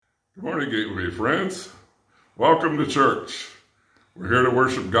Good morning, Gateway friends. Welcome to church. We're here to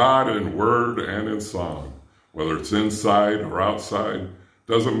worship God in word and in song. Whether it's inside or outside,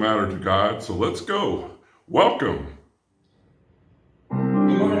 doesn't matter to God, so let's go. Welcome. Good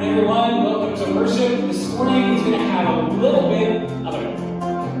morning, everyone. Welcome to worship. This morning is going to have a little bit of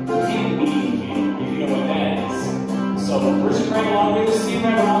a candy camp, if you know what that is. So worship right along with us, sing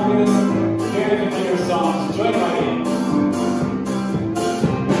right along with us, very familiar songs. Join right in.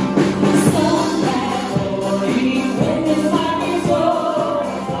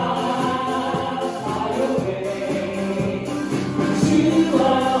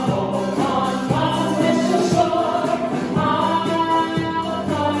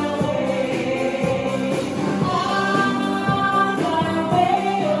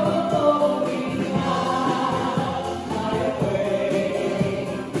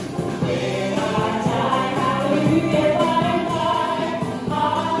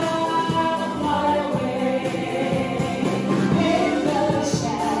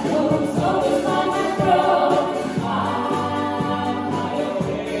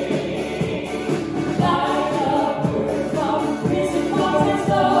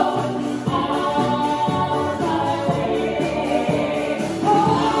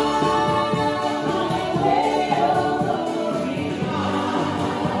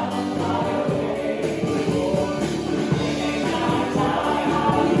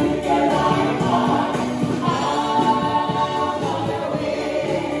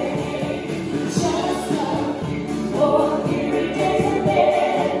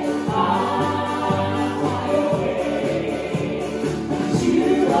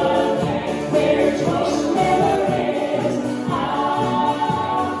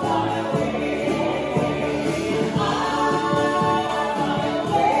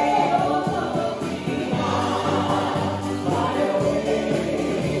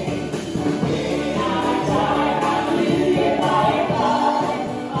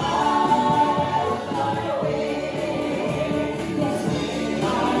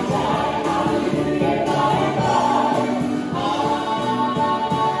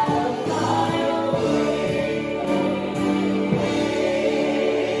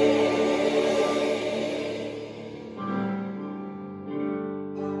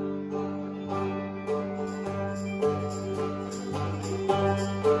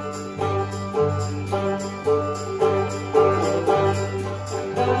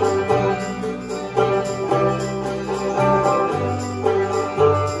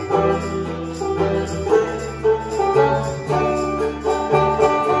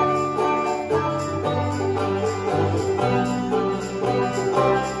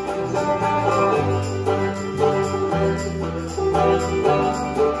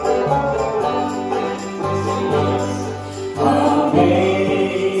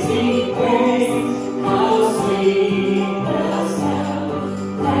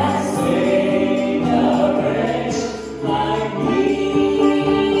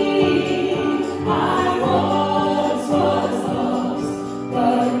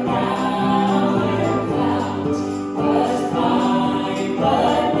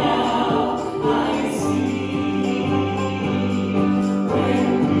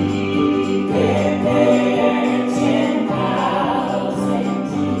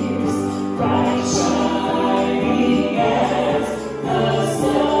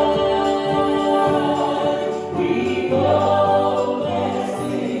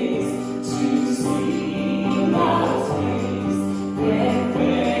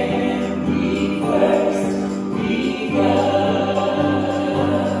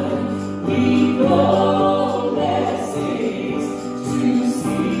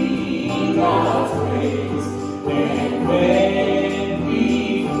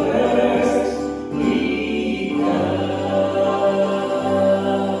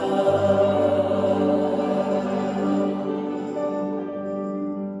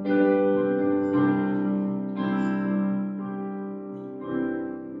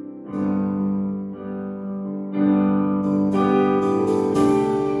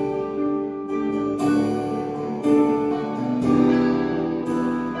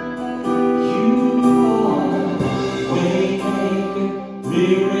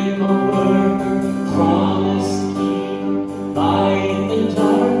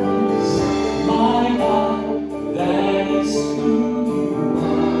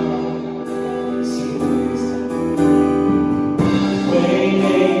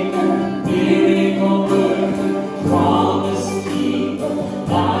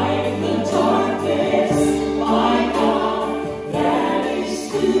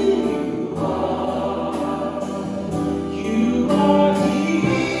 You are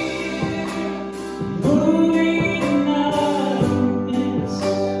here.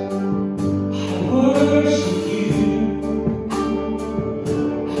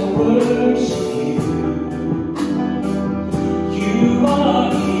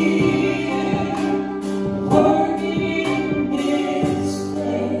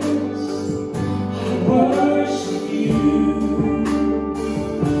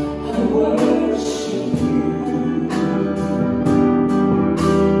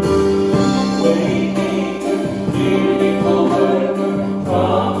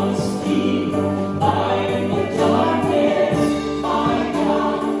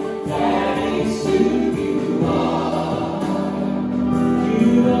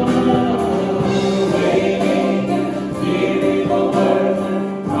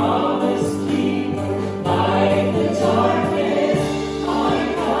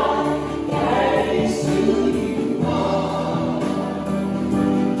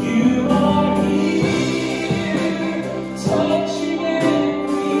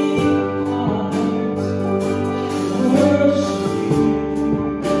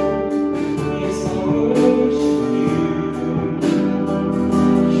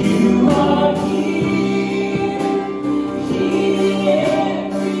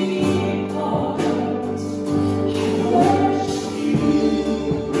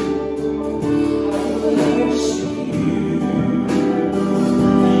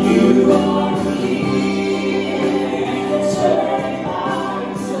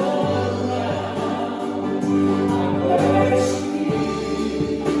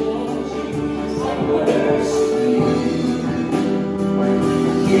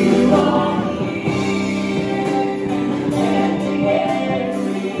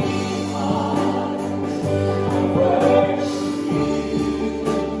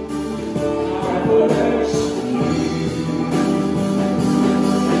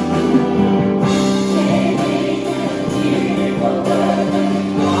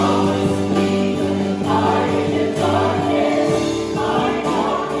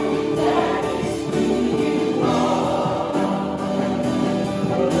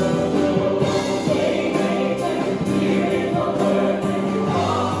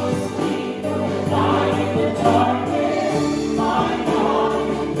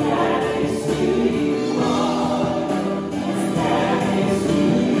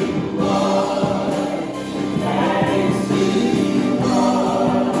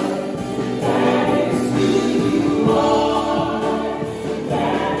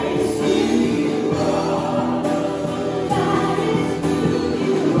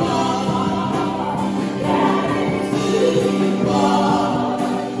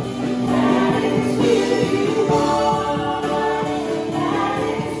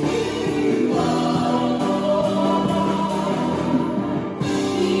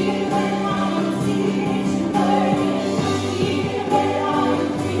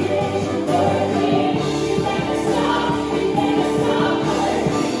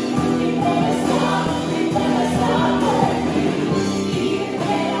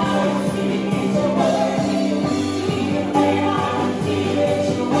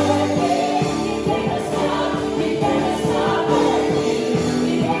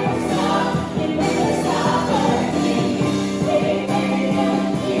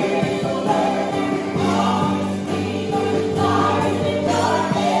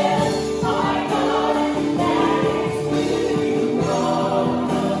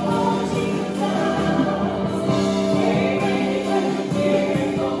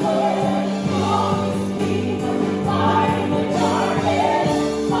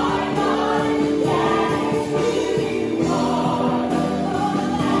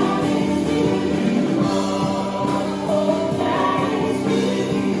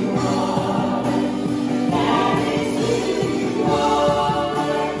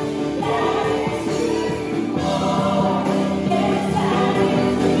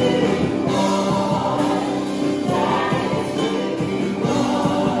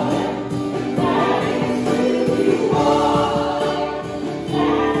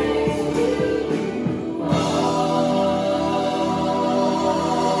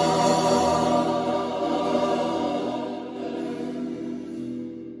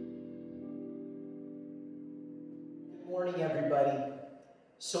 morning, everybody.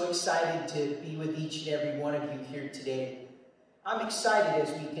 So excited to be with each and every one of you here today. I'm excited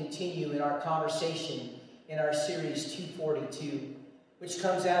as we continue in our conversation in our series 242, which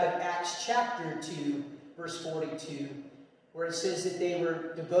comes out of Acts chapter 2, verse 42, where it says that they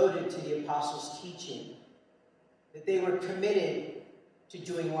were devoted to the apostles' teaching, that they were committed to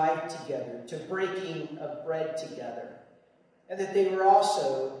doing life together, to breaking of bread together, and that they were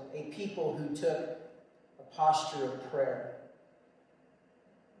also a people who took a posture of prayer.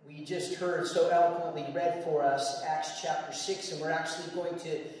 We just heard so eloquently read for us Acts chapter 6, and we're actually going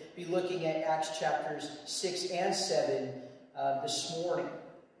to be looking at Acts chapters 6 and 7 this morning.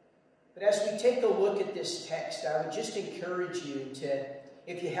 But as we take a look at this text, I would just encourage you to,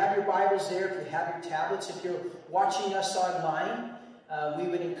 if you have your Bibles there, if you have your tablets, if you're watching us online, we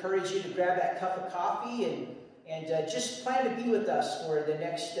would encourage you to grab that cup of coffee and just plan to be with us for the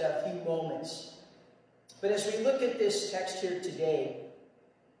next few moments. But as we look at this text here today,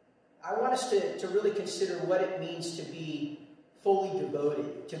 I want us to really consider what it means to be fully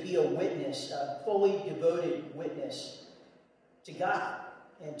devoted, to be a witness, a fully devoted witness to God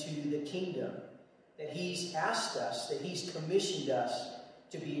and to the kingdom that He's asked us, that He's commissioned us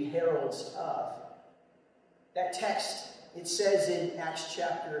to be heralds of. That text, it says in Acts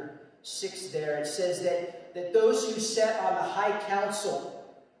chapter 6 there, it says that those who sat on the high council,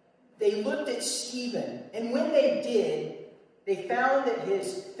 they looked at Stephen, and when they did, they found that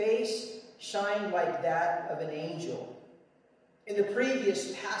his face shined like that of an angel. In the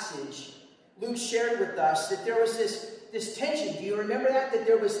previous passage, Luke shared with us that there was this tension. Do you remember that? That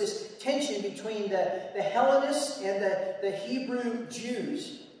there was this tension between the Hellenists and the Hebrew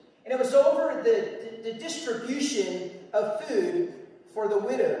Jews. And it was over the distribution of food for the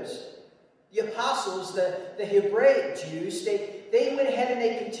widows. The apostles, the Hebraic Jews, they went ahead and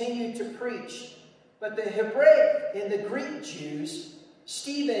they continued to preach. But the Hebraic and the Greek Jews,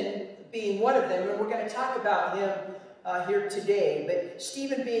 Stephen being one of them, and we're going to talk about him here today, but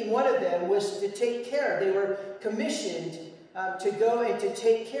Stephen being one of them was to take care. They were commissioned to go and to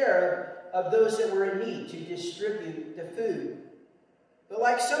take care of those that were in need, to distribute the food. But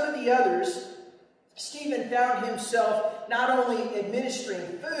like some of the others, Stephen found himself not only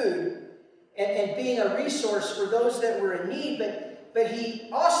administering food and being a resource for those that were in need, but he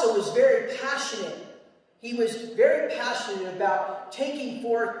also was very passionate. He was very passionate about taking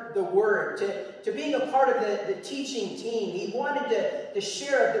forth the word, to being a part of the teaching team. He wanted to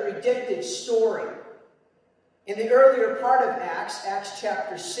share the redemptive story. In the earlier part of Acts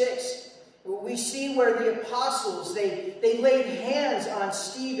chapter 6, we see where the apostles, they laid hands on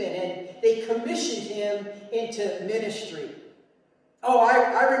Stephen and they commissioned him into ministry. Oh,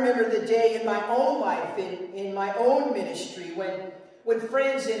 I remember the day in my own life, in my own ministry, when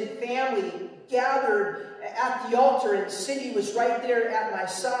friends and family gathered at the altar and Cindy was right there at my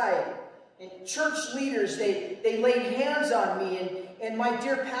side. And church leaders, they laid hands on me, and my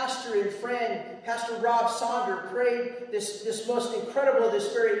dear pastor and friend, Pastor Rob Sonder, prayed this most incredible,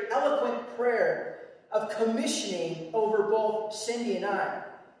 this very eloquent prayer of commissioning over both Cindy and I.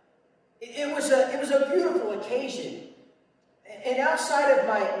 It was a beautiful occasion. And outside of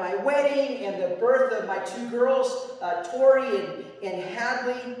my wedding and the birth of my two girls, Tori and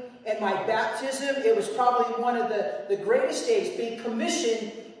Hadley, and my baptism, it was probably one of the greatest days. Being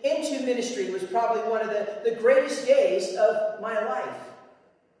commissioned into ministry was probably one of the greatest days of my life.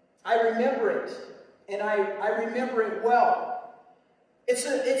 I remember it, and I remember it well.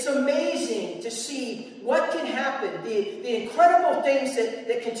 It's amazing to see what can happen, the incredible things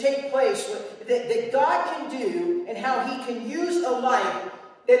that can take place, that God can do, and how He can use a life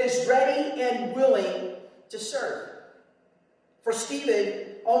that is ready and willing to serve. For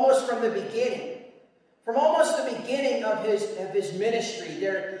Stephen, almost from the beginning of his ministry,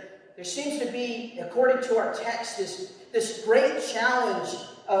 there seems to be, according to our text, this great challenge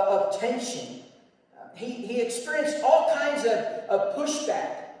of tension. He experienced all kinds of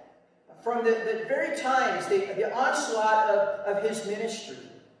pushback from the very times, the onslaught of his ministry.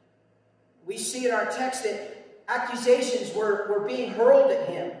 We see in our text that accusations were being hurled at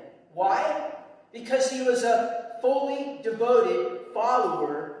him. Why? Because he was a fully devoted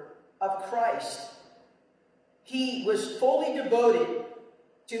follower of Christ. He was fully devoted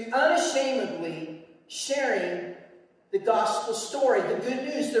to unashamedly sharing the gospel story, the good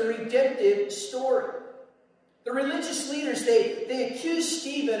news, the redemptive story. The religious leaders, they accused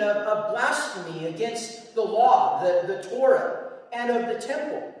Stephen of blasphemy against the law, the Torah, and of the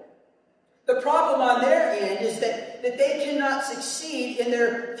temple. The problem on their end is that they cannot succeed in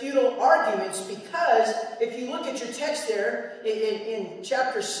their futile arguments, because if you look at your text there in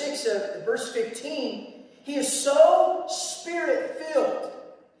chapter 6 of verse 15, he is so spirit-filled.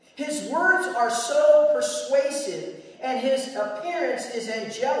 His words are so persuasive, and his appearance is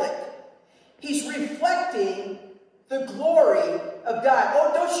angelic. He's reflecting the glory of God.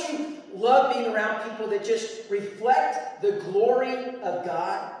 Oh, don't you love being around people that just reflect the glory of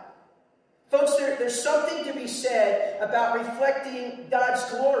God? Folks, there's something to be said about reflecting God's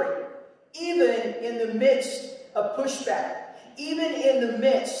glory, even in the midst of pushback, even in the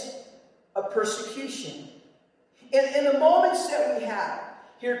midst of persecution. In the moments that we have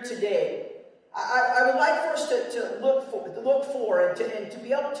here today, I would like for us to look for and to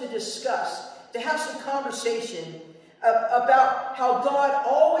be able to discuss, to have some conversation about how God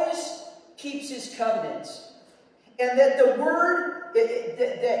always keeps His covenants, and that the word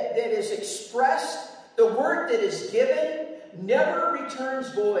that is expressed, the word that is given, never returns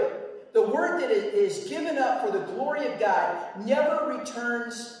void. The word that is given up for the glory of God never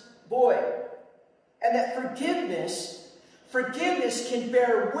returns void. And that forgiveness can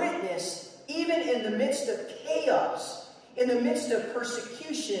bear witness even in the midst of chaos, in the midst of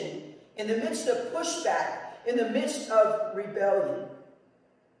persecution, in the midst of pushback, in the midst of rebellion.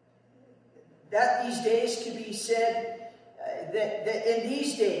 That these days could be said, that in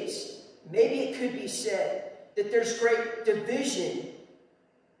these days, maybe it could be said that there's great division,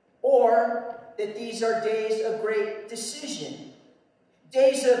 or that these are days of great decision.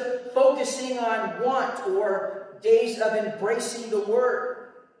 Days of focusing on want, or days of embracing the word.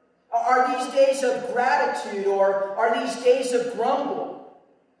 Are these days of gratitude, or are these days of grumble?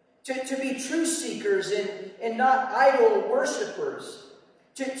 To be truth seekers and not idol worshipers.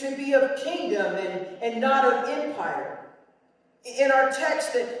 To be of kingdom and not of empire. In our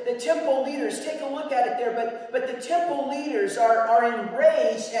text, the temple leaders, take a look at it there, but the temple leaders are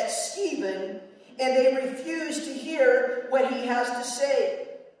enraged at Stephen, and they refuse to hear what he has to say.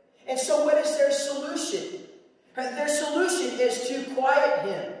 And so what is their solution? Their solution is to quiet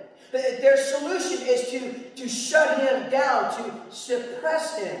him. Their solution is to shut him down, to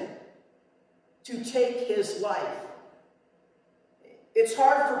suppress him, to take his life. It's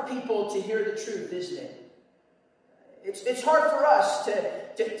hard for people to hear the truth, isn't it? It's hard for us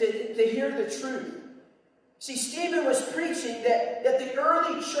to hear the truth. See, Stephen was preaching that the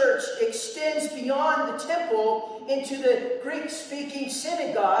early church extends beyond the temple into the Greek-speaking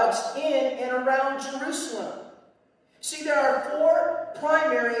synagogues in and around Jerusalem. See, there are four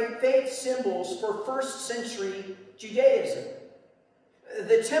primary faith symbols for first century Judaism: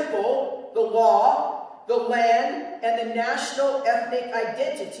 the temple, the law, the land, and the national ethnic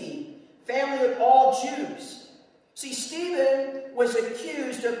identity, family of all Jews. See, Stephen was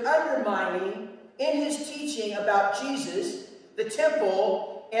accused of undermining in his teaching about Jesus, the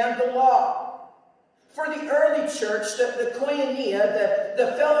temple, and the law. For the early church, the koinonia,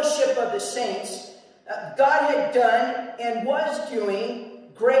 the fellowship of the saints, God had done and was doing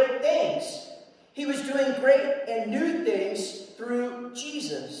great things. He was doing great and new things through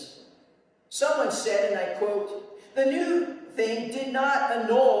Jesus. Someone said, and I quote, "The new thing did not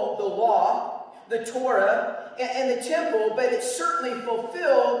annul the law, the Torah, and the temple, but it certainly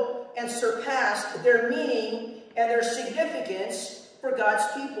fulfilled and surpassed their meaning and their significance for God's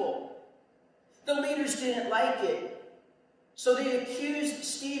people. The leaders didn't like it, so they accused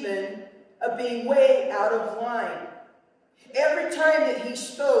Stephen of being way out of line. Every time that he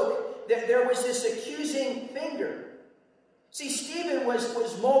spoke, there was this accusing finger. See, Stephen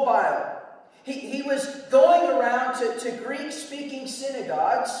was mobile. He was going around to Greek-speaking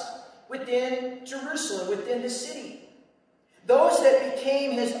synagogues within Jerusalem, within the city. Those that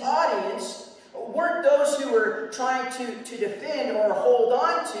became his audience weren't those who were trying to defend or hold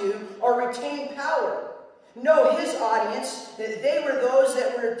on to or retain power. No, his audience, they were those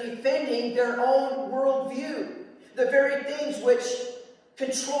that were defending their own worldview, the very things which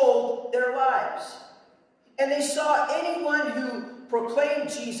controlled their lives. And they saw anyone who proclaimed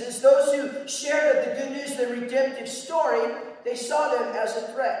Jesus, those who shared of the good news, the redemptive story, they saw them as a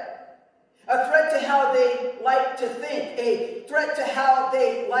threat. A threat to how they like to think, a threat to how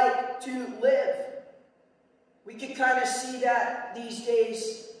they like to live. We can kind of see that these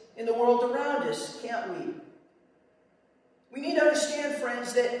days in the world around us, can't we? We need to understand,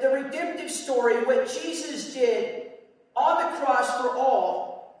 friends, that the redemptive story, what Jesus did on the cross for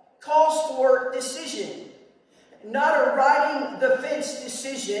all, calls for decision. Not a riding the fence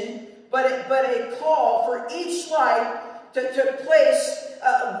decision, but a call for each life to place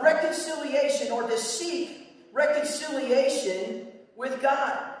reconciliation or to seek reconciliation with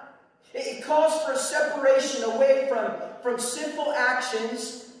God. It calls for a separation away from sinful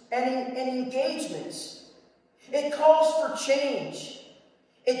actions and engagements. It calls for change.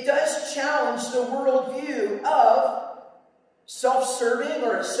 It does challenge the worldview of self-serving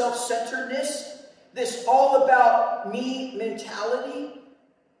or self-centeredness, this all about me mentality.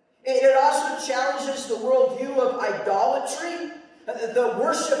 It also challenges the worldview of idolatry, the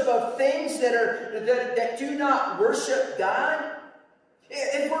worship of things that do not worship God.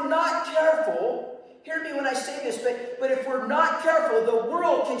 If we're not careful, hear me when I say this, but if we're not careful, the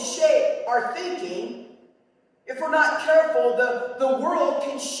world can shape our thinking. If we're not careful, the world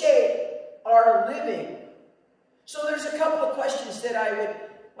can shape our living. So there's a couple of questions that I would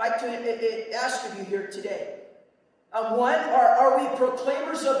like to ask of you here today. One, are we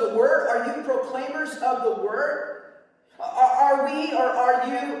proclaimers of the Word? Are you proclaimers of the Word? Are we or are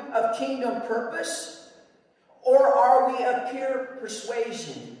you of kingdom purpose? Or are we of pure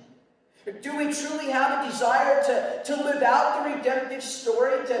persuasion? Do we truly have a desire to live out the redemptive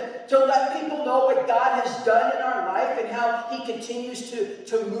story, to let people know what God has done in our life and how He continues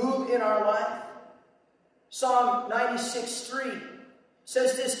to move in our life? Psalm 96:3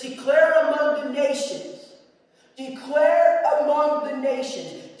 says this, declare among the nations, declare among the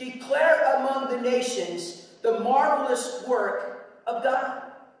nations, declare among the nations the marvelous work of God.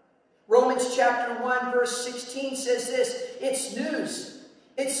 Romans chapter 1 verse 16 says this, it's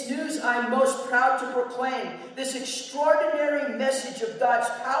news I'm most proud to proclaim, this extraordinary message of God's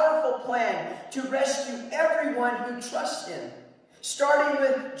powerful plan to rescue everyone who trusts Him, starting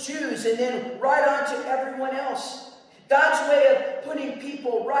with Jews and then right on to everyone else. God's way of putting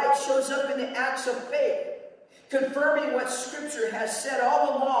people right shows up in the acts of faith, confirming what Scripture has said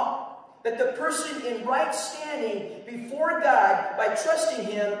all along, that the person in right standing before God by trusting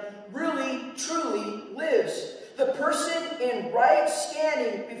Him really, truly lives. The person in right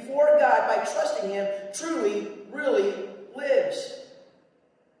standing before God by trusting Him truly, really lives.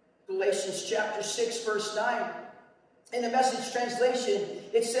 Galatians chapter 6 verse 9. In the Message translation,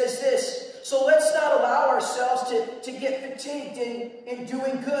 it says this, so let's not allow ourselves to get fatigued in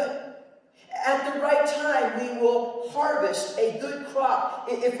doing good. At the right time, we will harvest a good crop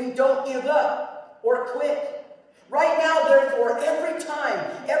if we don't give up or quit. Right now, therefore, every time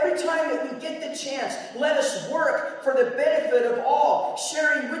that we get the chance, let us work for the benefit of all,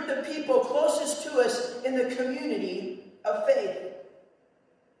 sharing with the people closest to us in the community of faith.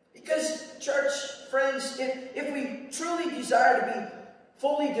 Because, church friends, if we truly desire to be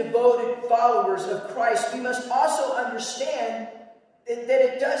fully devoted followers of Christ, we must also understand that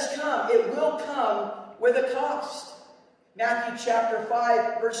it does come, it will come with a cost. Matthew chapter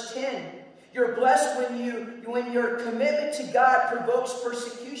 5, verse 10. You're blessed when your commitment to God provokes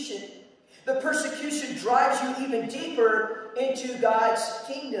persecution. The persecution drives you even deeper into God's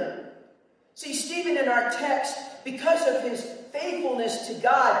kingdom. See, Stephen in our text, because of his faithfulness to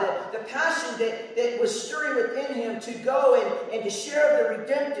God, the passion that was stirring within him to go and to share the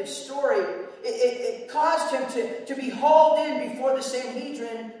redemptive story, it caused him to be hauled in before the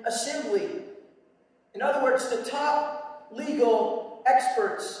Sanhedrin assembly. In other words, the top legal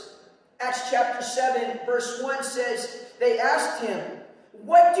experts. Acts chapter 7, verse 1 says, they asked him,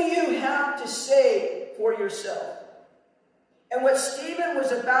 what do you have to say for yourself? And what Stephen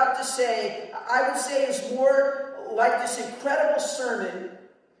was about to say, I would say, is more like this incredible sermon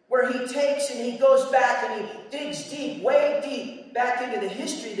where he takes and he goes back and he digs deep, way deep, back into the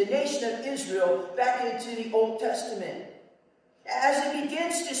history of the nation of Israel, back into the Old Testament. As he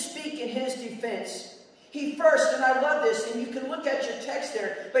begins to speak in his defense, he first, and I love this, and you can look at your text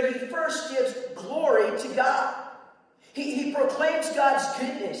there, but he first gives glory to God. He proclaims God's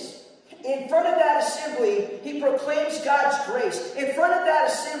goodness. In front of that assembly, he proclaims God's grace. In front of that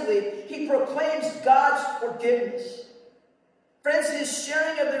assembly, he proclaims God's forgiveness. Friends, his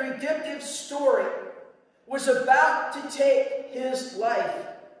sharing of the redemptive story was about to take his life.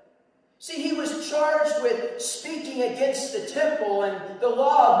 See, he was charged with speaking against the temple and the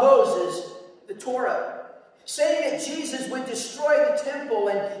law of Moses, the Torah, saying that Jesus would destroy the temple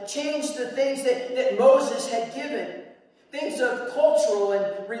and change the things that Moses had given, things of cultural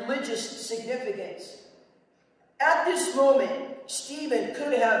and religious significance. At this moment, Stephen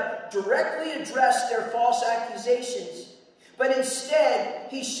could have directly addressed their false accusations, but instead,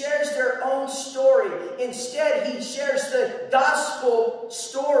 he shares their own story. Instead, he shares the gospel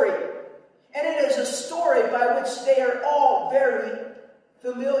story. And it is a story by which they are all very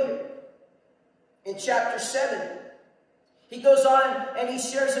familiar. In chapter 7, he goes on and he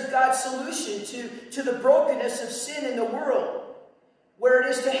shares of God's solution to the brokenness of sin in the world, where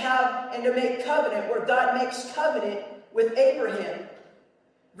it is to have and to make covenant, where God makes covenant with Abraham,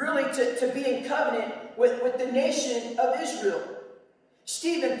 really to be in covenant with the nation of Israel.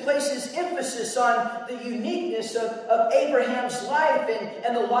 Stephen places emphasis on the uniqueness of Abraham's life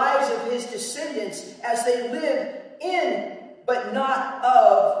and the lives of his descendants as they live in but not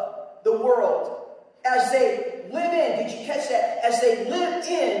of the world. As they live in, did you catch that? As they live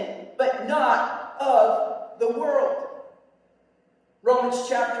in but not of the world. Romans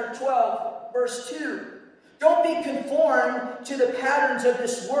chapter 12, verse 2. Don't be conformed to the patterns of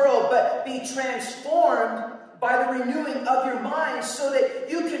this world, but be transformed by the renewing of your mind so that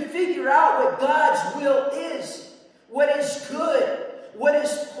you can figure out what God's will is, what is good, what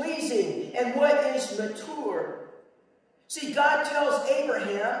is pleasing, and what is mature. See, God tells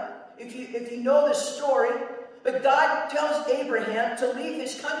Abraham, if you know this story, but God tells Abraham to leave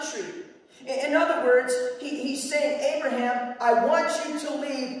his country. In other words, he's saying, Abraham, I want you to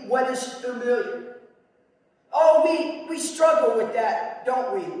leave what is familiar. Oh, we struggle with that,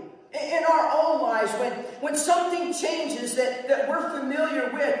 don't we? In our own lives, when something changes that we're familiar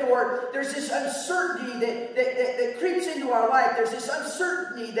with, or there's this uncertainty that creeps into our life, there's this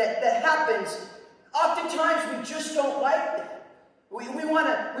uncertainty that happens, oftentimes we just don't like that. We want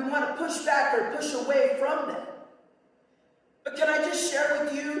to push back or push away from that. But can I just share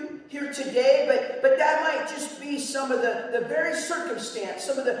with you here today, but that might just be some of the very circumstance,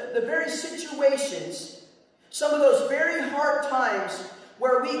 some of the very situations, some of those very hard times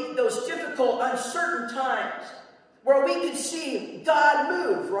where those difficult, uncertain times, where we can see God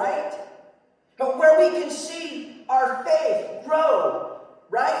move, right? But where we can see our faith grow,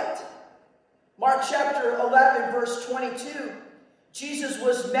 right? Mark chapter 11, verse 22, Jesus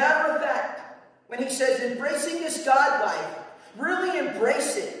was matter of fact when he says, embracing this God life, really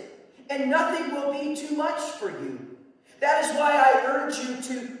embrace it, and nothing will be too much for you. That is why I urge you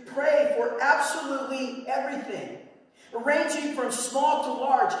to pray for absolutely everything, ranging from small to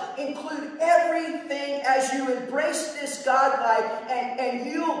large. Include everything as you embrace this God life, and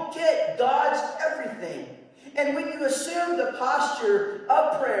you'll get God's everything. And when you assume the posture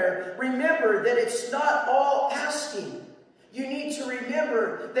of prayer, remember that it's not all asking. You need to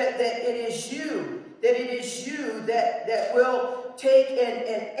remember that it is you, that will take and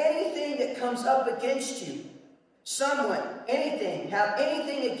anything that comes up against you. Someone, anything, have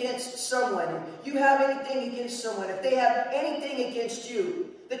anything against someone. You have anything against someone. If they have anything against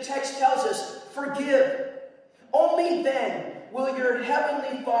you, the text tells us, forgive. Only then will your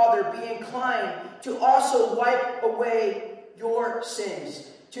heavenly Father be inclined to also wipe away your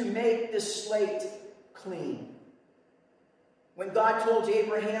sins, to make the slate clean. When God told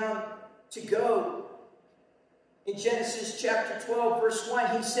Abraham to go, in Genesis chapter 12, verse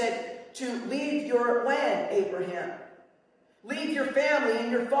 1, he said, to leave your land, Abraham. Leave your family and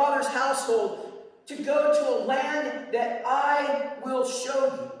your father's household to go to a land that I will show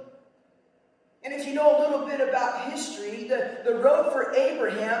you. And if you know a little bit about history, the road for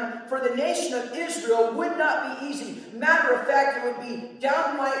Abraham, for the nation of Israel, would not be easy. Matter of fact, it would be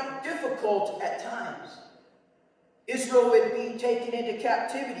downright difficult at times. Israel would be taken into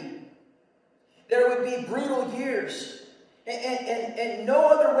captivity. There would be brutal years. And no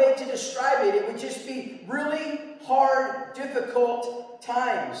other way to describe it. It would just be really hard, difficult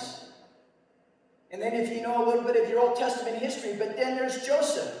times. And then if you know a little bit of your Old Testament history, but then there's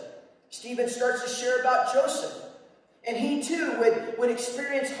Joseph. Stephen starts to share about Joseph. And he too would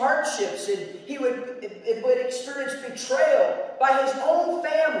experience hardships, and he would experience betrayal by his own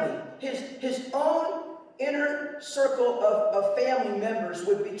family. His own inner circle of family members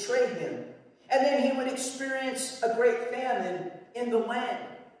would betray him. And then he would experience a great famine in the land.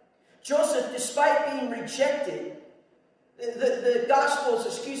 Joseph, despite being rejected, the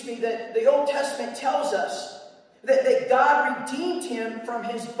Old Testament tells us that God redeemed him from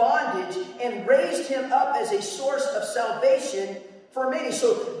his bondage and raised him up as a source of salvation for many.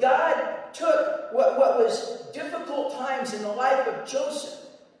 So God took what was difficult times in the life of Joseph,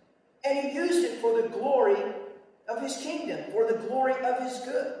 and he used it for the glory of his kingdom, for the glory of his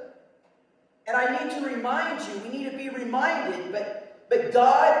good. And I need to remind you, we need to be reminded, but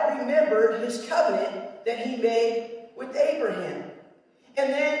God remembered his covenant that he made with Abraham.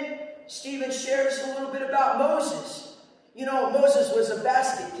 And then Stephen shares a little bit about Moses. You know, Moses was a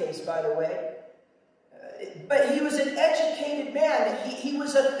basket case, by the way. But he was an educated man. He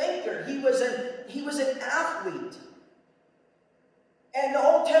was a thinker. He was an athlete. And the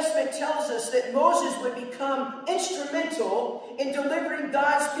Old Testament tells us that Moses would become instrumental in delivering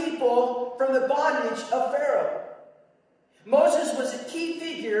God's people from the bondage of Pharaoh. Moses was a key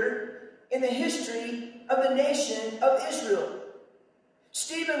figure in the history of the nation of Israel.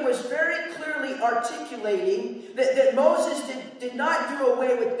 Stephen was very clearly articulating that Moses did not do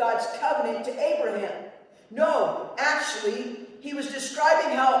away with God's covenant to Abraham. No, actually, he was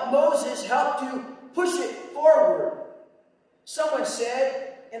describing how Moses helped to push it forward. Someone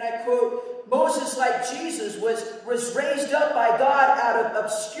said, and I quote, Moses, like Jesus, was raised up by God out of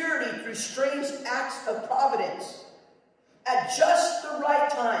obscurity through strange acts of providence. At just the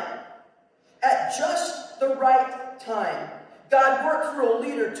right time, God worked through a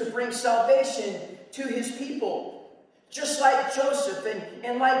leader to bring salvation to his people. Just like Joseph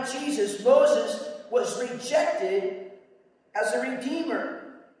and like Jesus, Moses was rejected as a redeemer.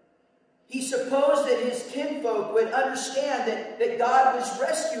 He supposed that his kinfolk would understand that God was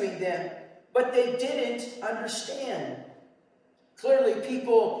rescuing them, but they didn't understand. Clearly,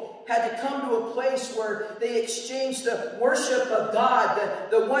 people had to come to a place where they exchanged the worship of God,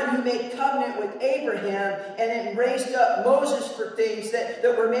 the one who made covenant with Abraham, and then raised up Moses for things that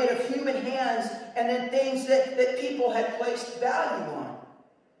were made of human hands, and then things that people had placed value on.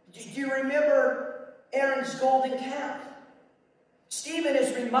 Do you remember Aaron's golden calf? Stephen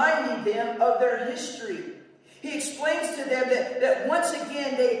is reminding them of their history. He explains to them that once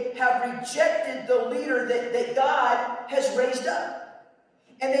again they have rejected the leader that God has raised up.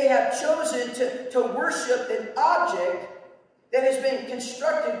 And they have chosen to worship an object that has been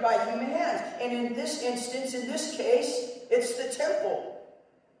constructed by human hands. And in this instance, in this case, it's the temple.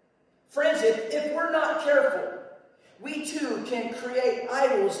 Friends, if we're not careful, we too can create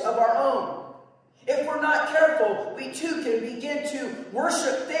idols of our own. If we're not careful, we too can begin to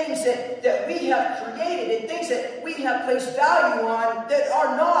worship things that we have created and things that we have placed value on that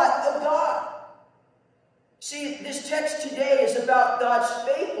are not of God. See, this text today is about God's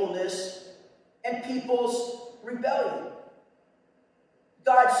faithfulness and people's rebellion.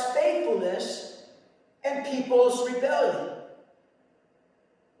 God's faithfulness and people's rebellion.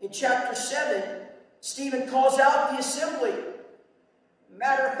 In chapter 7, Stephen calls out the assembly.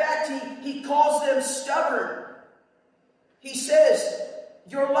 Matter of fact, he calls them stubborn. He says,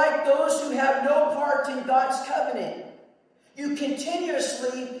 you're like those who have no part in God's covenant. You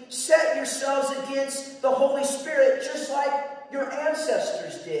continuously set yourselves against the Holy Spirit just like your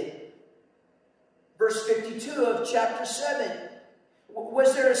ancestors did. Verse 52 of chapter 7.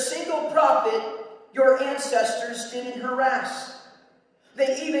 Was there a single prophet your ancestors didn't harass?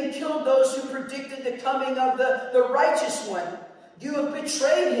 They even killed those who predicted the coming of the righteous one. You have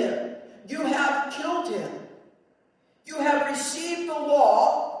betrayed him. You have killed him. You have received the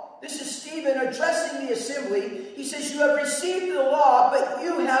law. This is Stephen addressing the assembly. He says, you have received the law, but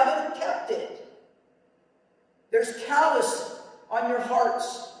you haven't kept it. There's callous on your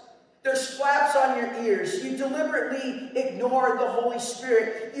hearts. There's flaps on your ears. You deliberately ignored the Holy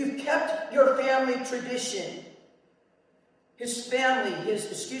Spirit. You've kept your family tradition. His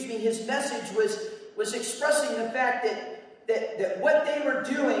message was expressing the fact that what they were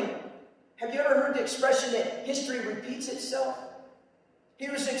doing, have you ever heard the expression that history repeats itself? He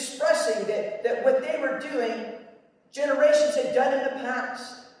was expressing that what they were doing, generations had done in the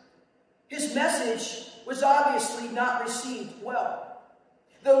past. His message was obviously not received well.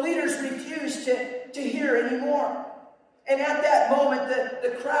 The leaders refused to hear anymore. And at that moment,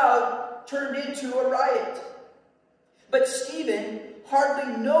 the crowd turned into a riot. But Stephen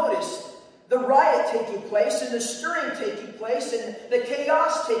hardly noticed the riot taking place and the stirring taking place and the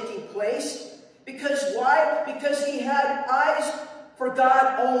chaos taking place. Because why? Because he had eyes for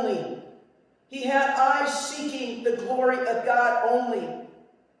God only. He had eyes seeking the glory of God only.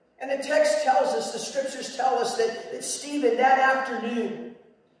 And the text tells us, the scriptures tell us that Stephen that afternoon,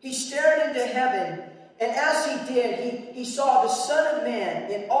 he stared into heaven, and as he did, he saw the Son of Man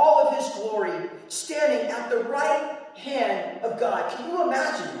in all of his glory standing at the right hand of God. Can you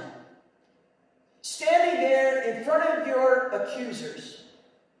imagine that? Standing there in front of your accusers,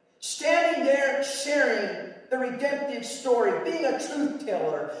 standing there sharing the redemptive story, being a truth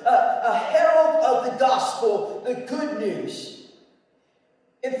teller, a herald of the gospel, the good news.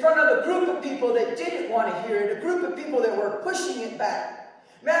 In front of a group of people that didn't want to hear it, a group of people that were pushing it back.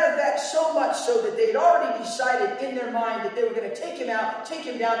 Matter of fact, so much so that they had already decided in their mind that they were going to take him out, take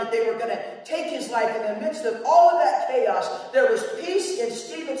him down, that they were going to take his life. In the midst of all of that chaos, there was peace in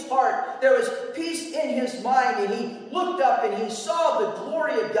Stephen's heart. There was peace in his mind, and he looked up and he saw the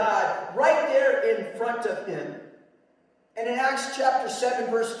glory of God right there in front of him. And in Acts chapter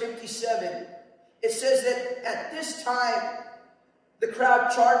 7, verse 57, it says that at this time, the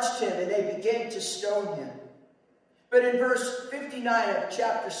crowd charged him and they began to stone him. But in verse 59 of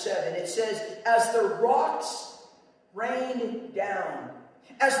chapter 7, it says, as the rocks rained down.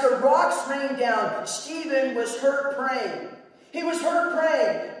 As the rocks rained down, Stephen was heard praying. He was heard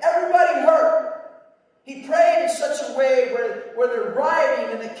praying. Everybody heard. He prayed in such a way where the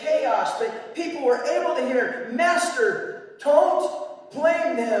rioting and the chaos, that people were able to hear, Master, don't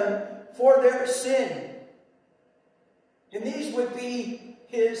blame them for their sin. And these would be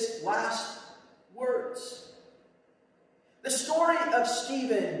his last words. The story of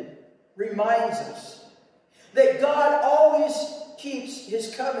Stephen reminds us that God always keeps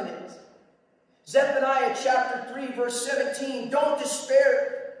his covenant. Zephaniah chapter 3 verse 17, don't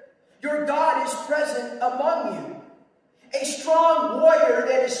despair. Your God is present among you. A strong warrior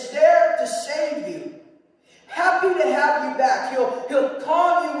that is there to save you. Happy to have you back. He'll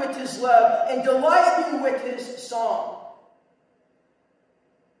calm you with his love and delight you with his song.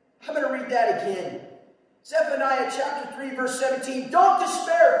 I'm going to read that again. Zephaniah chapter 3 verse 17. Don't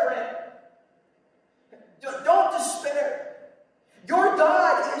despair, friend. Don't despair. Your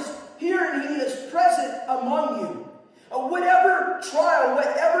God is here and he is present among you. Whatever trial,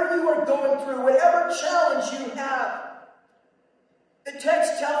 whatever you are going through, whatever challenge you have, the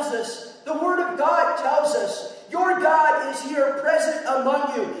text tells us, the Word of God tells us, your God is here present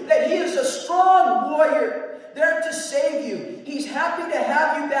among you, that he is a strong warrior there to save you. He's happy to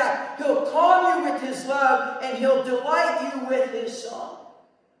have you back. He'll calm you with his love and he'll delight you with his song.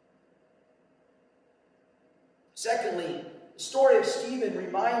 Secondly, the story of Stephen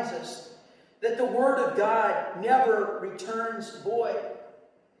reminds us that the Word of God never returns void.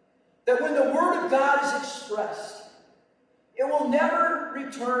 That when the Word of God is expressed, it will never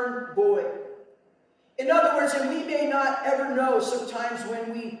return void. In other words, and we may not ever know sometimes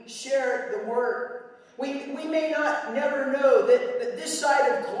when we share the Word, we may not never know that this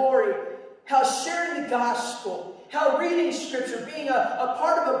side of glory, how sharing the gospel, how reading Scripture, being a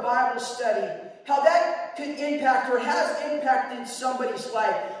part of a Bible study, how that could impact or has impacted somebody's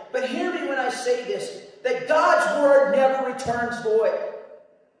life. But hear me when I say this, that God's Word never returns void.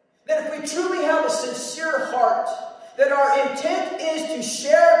 That if we truly have a sincere heart, that our intent is to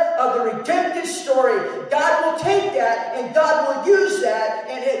share of the redemptive story, God will take that and God will use that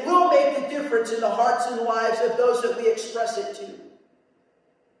and it will make a difference in the hearts and lives of those that we express it to.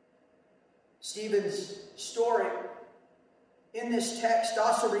 Stephen's story in this text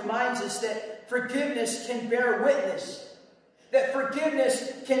also reminds us that forgiveness can bear witness. That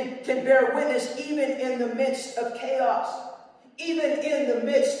forgiveness can bear witness even in the midst of chaos. Even in the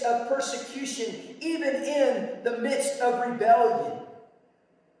midst of persecution, even in the midst of rebellion.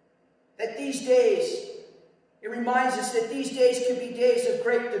 That these days, it reminds us that these days could be days of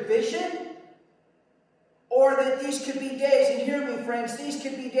great division, or that these could be days, and hear me friends, these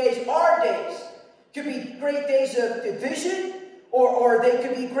could be days, our days, could be great days of division, or they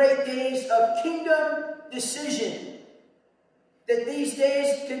could be great days of kingdom decision. That these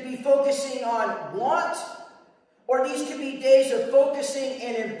days could be focusing on want, or these could be days of focusing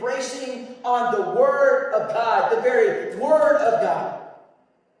and embracing on the Word of God, the very Word of God.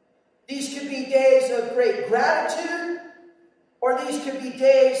 These could be days of great gratitude, or these could be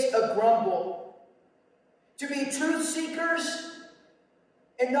days of grumble. To be truth seekers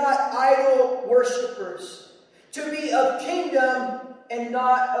and not idol worshipers. To be of kingdom and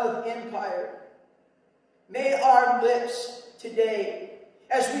not of empire. May our lips today,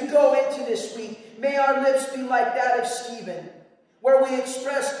 as we go into this week, may our lips be like that of Stephen. where we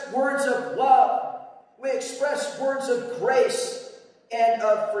express words of love, we express words of grace and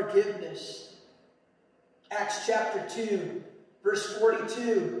of forgiveness. Acts chapter 2, verse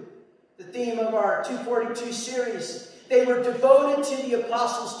 42, the theme of our 242 series. They were devoted to the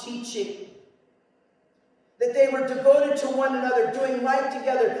apostles' teaching. That they were devoted to one another, doing life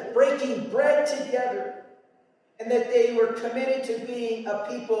together, breaking bread together. And that they were committed to being a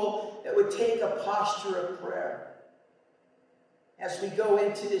people that would take a posture of prayer. As we go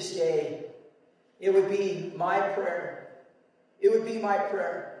into this day, it would be my prayer. It would be my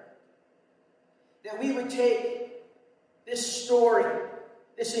prayer that we would take this story,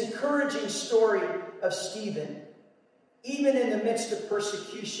 this encouraging story of Stephen, even in the midst of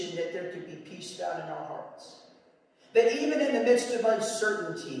persecution, that there could be peace found in our hearts. That even in the midst of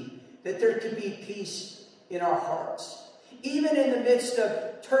uncertainty, that there could be peace in our hearts. Even in the midst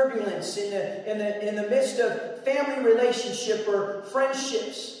of turbulence, in the midst of family relationship or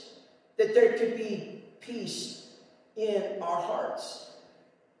friendships, that there could be peace in our hearts.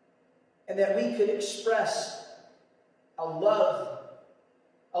 And that we could express a love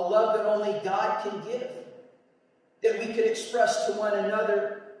that only God can give. That we could express to one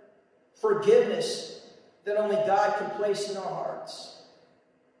another forgiveness that only God can place in our hearts.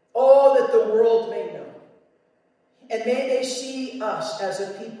 Oh, that the world may know. And may they see us as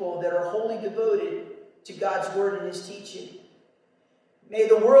a people that are wholly devoted to God's word and his teaching. May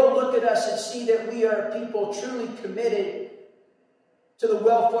the world look at us and see that we are a people truly committed to the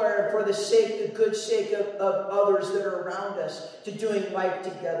welfare and for the good sake of others that are around us, to doing life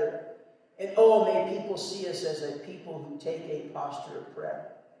together. And oh, may people see us as a people who take a posture of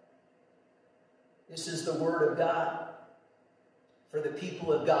prayer. This is the word of God for the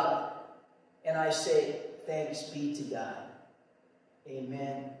people of God. And I say, thanks be to God.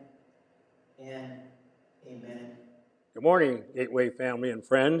 Amen and amen. Good morning, Gateway family and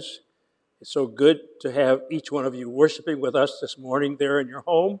friends. It's so good to have each one of you worshiping with us this morning there in your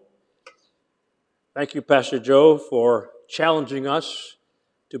home. Thank you, Pastor Joe, for challenging us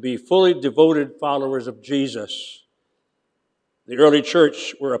to be fully devoted followers of Jesus. The early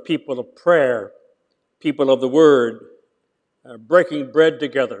church were a people of prayer, people of the word, breaking bread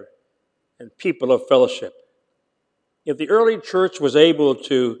together, and people of fellowship. If the early church was able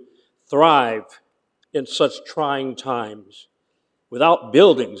to thrive in such trying times without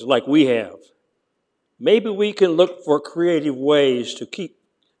buildings like we have, maybe we can look for creative ways to keep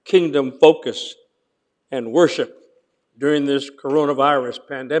kingdom focus and worship during this coronavirus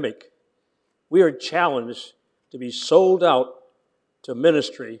pandemic. We are challenged to be sold out to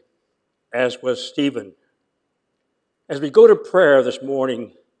ministry, as was Stephen. As we go to prayer this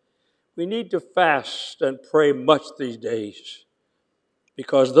morning, we need to fast and pray much these days,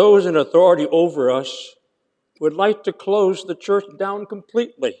 because those in authority over us would like to close the church down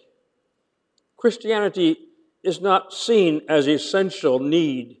completely. Christianity is not seen as essential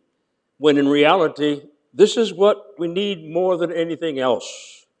need, when in reality, this is what we need more than anything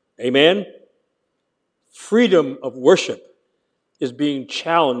else. Amen? Freedom of worship is being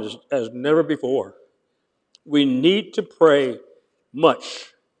challenged as never before. We need to pray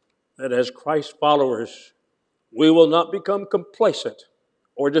much that as Christ followers, we will not become complacent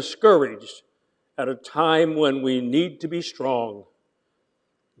or discouraged at a time when we need to be strong.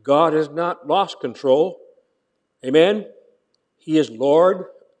 God has not lost control. Amen? He is Lord,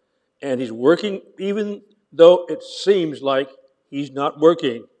 and he's working even though it seems like he's not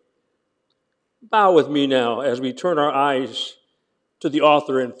working. Bow with me now as we turn our eyes to the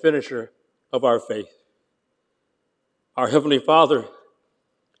author and finisher of our faith. Our Heavenly Father,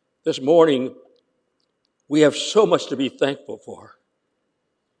 this morning we have so much to be thankful for.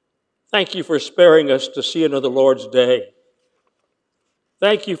 Thank you for sparing us to see another Lord's Day.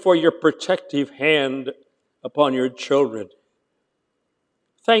 Thank you for your protective hand upon your children.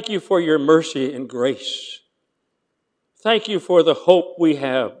 Thank you for your mercy and grace. Thank you for the hope we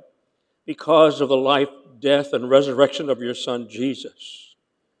have because of the life, death, and resurrection of your Son, Jesus.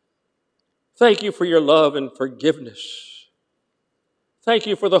 Thank you for your love and forgiveness. Thank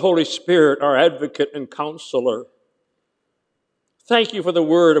you for the Holy Spirit, our advocate and counselor. Thank you for the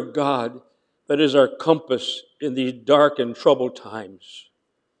Word of God that is our compass in these dark and troubled times.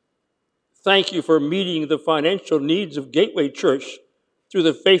 Thank you for meeting the financial needs of Gateway Church through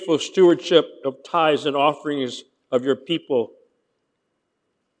the faithful stewardship of tithes and offerings of your people.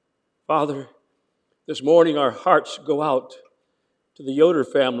 Father, this morning our hearts go out to the Yoder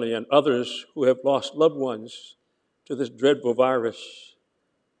family and others who have lost loved ones to this dreadful virus.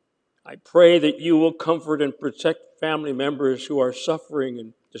 I pray that you will comfort and protect family members who are suffering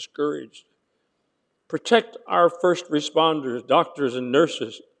and discouraged. Protect our first responders, doctors and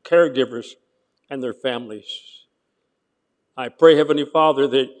nurses, caregivers, and their families. I pray, Heavenly Father,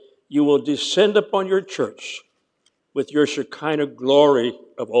 that you will descend upon your church with your Shekinah glory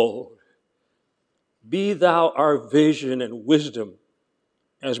of old. Be thou our vision and wisdom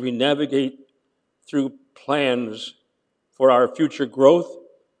as we navigate through plans for our future growth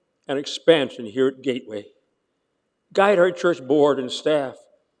and expansion here at Gateway. Guide our church board and staff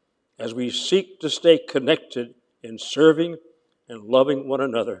as we seek to stay connected in serving and loving one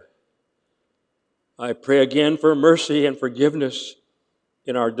another. I pray again for mercy and forgiveness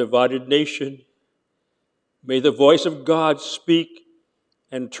in our divided nation. May the voice of God speak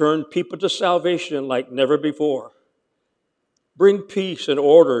and turn people to salvation like never before. Bring peace and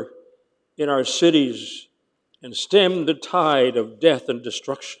order in our cities and stem the tide of death and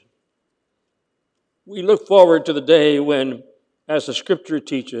destruction. We look forward to the day when, as the scripture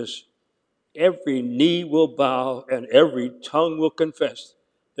teaches, every knee will bow and every tongue will confess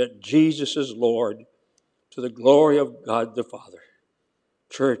that Jesus is Lord, to the glory of God the Father.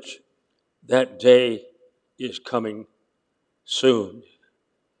 Church, that day is coming soon.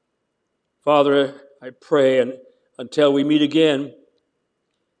 Father, I pray, and until we meet again,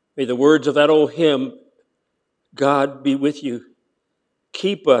 may the words of that old hymn, God be with you,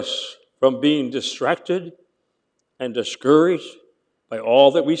 keep us from being distracted and discouraged by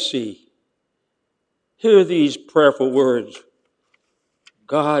all that we see. Hear these prayerful words,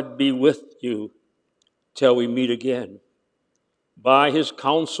 God be with you till we meet again. By his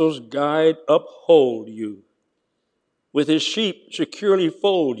counsel's guide uphold you. With his sheep securely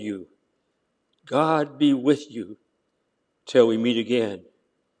fold you. God be with you till we meet again.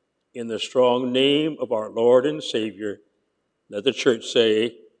 In the strong name of our Lord and Savior, let the church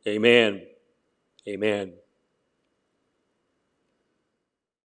say, Amen. Amen.